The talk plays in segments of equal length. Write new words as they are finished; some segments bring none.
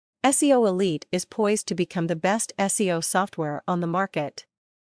SEO Elite is poised to become the best SEO software on the market.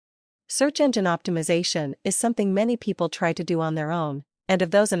 Search engine optimization is something many people try to do on their own, and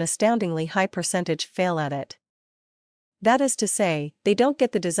of those an astoundingly high percentage fail at it. That is to say, they don't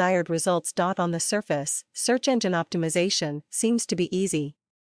get the desired results. On the surface, search engine optimization seems to be easy.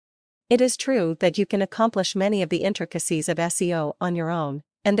 It is true that you can accomplish many of the intricacies of SEO on your own,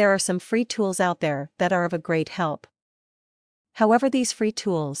 and there are some free tools out there that are of a great help. However, these free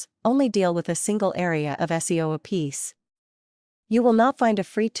tools only deal with a single area of SEO apiece. You will not find a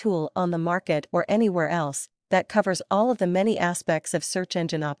free tool on the market or anywhere else that covers all of the many aspects of search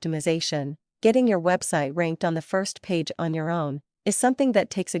engine optimization. Getting your website ranked on the first page on your own is something that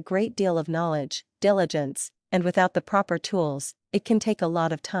takes a great deal of knowledge, diligence, and without the proper tools, it can take a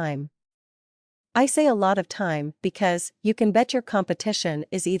lot of time. I say a lot of time because you can bet your competition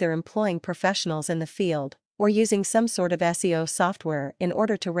is either employing professionals in the field or using some sort of SEO software in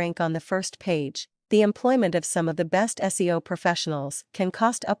order to rank on the first page. The employment of some of the best SEO professionals can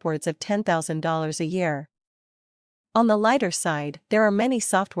cost upwards of $10,000 a year. On the lighter side, there are many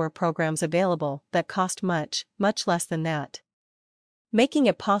software programs available that cost much, much less than that, making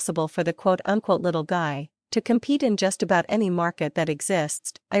it possible for the quote-unquote little guy to compete in just about any market that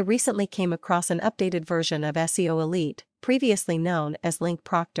exists. I recently came across an updated version of SEO Elite, previously known as Link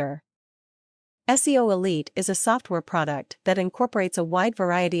Proctor. SEO Elite is a software product that incorporates a wide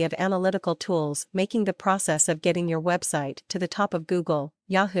variety of analytical tools, making the process of getting your website to the top of Google,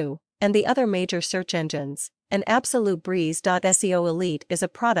 Yahoo, and the other major search engines an absolute breeze. SEO Elite is a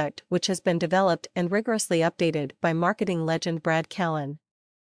product which has been developed and rigorously updated by marketing legend Brad Callen.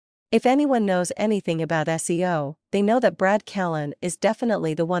 If anyone knows anything about SEO, they know that Brad Callen is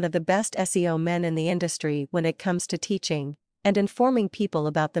definitely one of the best SEO men in the industry when it comes to teaching and informing people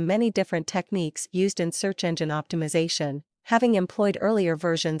about the many different techniques used in search engine optimization. Having employed earlier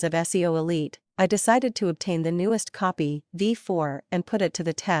versions of SEO Elite, I decided to obtain the newest copy, V4, and put it to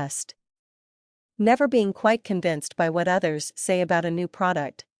the test. Never being quite convinced by what others say about a new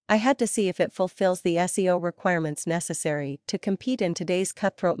product, I had to see if it fulfills the SEO requirements necessary to compete in today's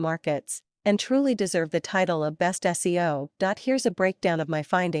cutthroat markets and truly deserve the title of Best SEO. Here's a breakdown of my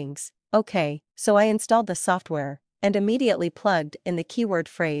findings. Okay, so I installed the software and immediately plugged in the keyword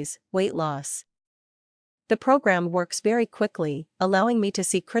phrase, weight loss. The program works very quickly, allowing me to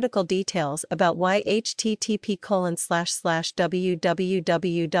see critical details about why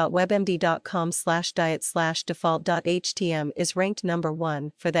http://www.webmd.com/diet/default.htm is ranked number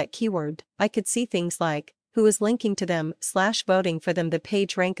 1 for that keyword. I could see things like who is linking to them, /voting for them, the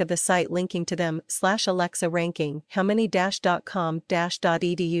page rank of the site linking to them, /Alexa ranking, how many -.com,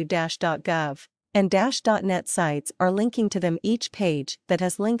 -.edu-.gov, and -.net sites are linking to them, each page that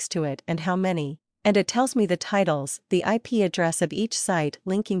has links to it and how many. And it tells me the titles, the IP address of each site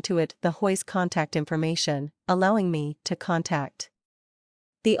linking to it, the hoist contact information, allowing me to contact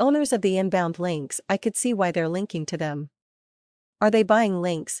the owners of the inbound links. I could see why they're linking to them. Are they buying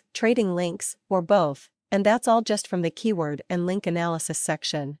links, trading links, or both? And that's all just from the keyword and link analysis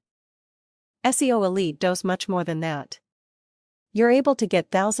section. SEO Elite does much more than that. You're able to get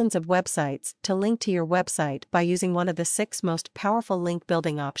thousands of websites to link to your website by using one of the 6 most powerful link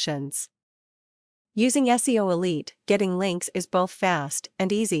building options. Using SEO Elite, getting links is both fast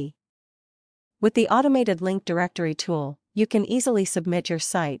and easy. With the automated link directory tool, you can easily submit your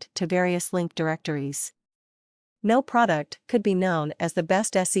site to various link directories. No product could be known as the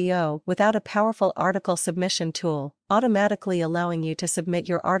best SEO without a powerful article submission tool, automatically allowing you to submit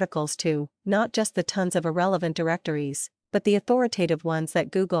your articles to not just the tons of irrelevant directories, but the authoritative ones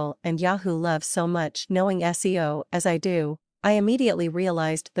that Google and Yahoo love so much. Knowing SEO as I do, I immediately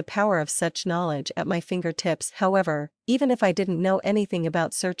realized the power of such knowledge at my fingertips. However, even if I didn't know anything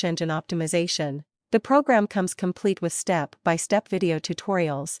about search engine optimization, the program comes complete with step-by-step video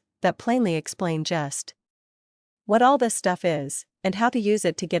tutorials that plainly explain just what all this stuff is and how to use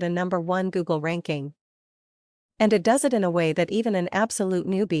it to get a number 1 Google ranking. And it does it in a way that even an absolute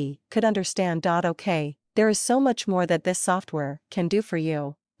newbie could understand. Okay, there is so much more that this software can do for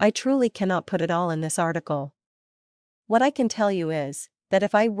you. I truly cannot put it all in this article. What I can tell you is that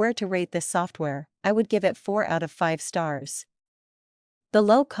if I were to rate this software, I would give it 4 out of 5 stars. The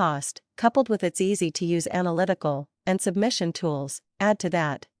low cost, coupled with its easy-to-use analytical and submission tools, add to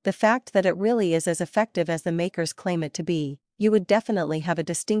that the fact that it really is as effective as the makers claim it to be. You would definitely have a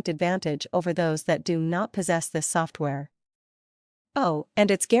distinct advantage over those that do not possess this software. Oh,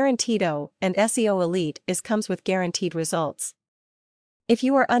 and it's guaranteed. And SEO Elite comes with guaranteed results. If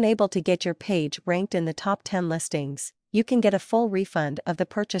you are unable to get your page ranked in the top 10 listings, you can get a full refund of the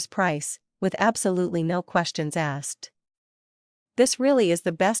purchase price, with absolutely no questions asked. This really is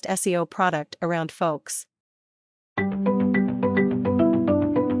the best SEO product around, folks.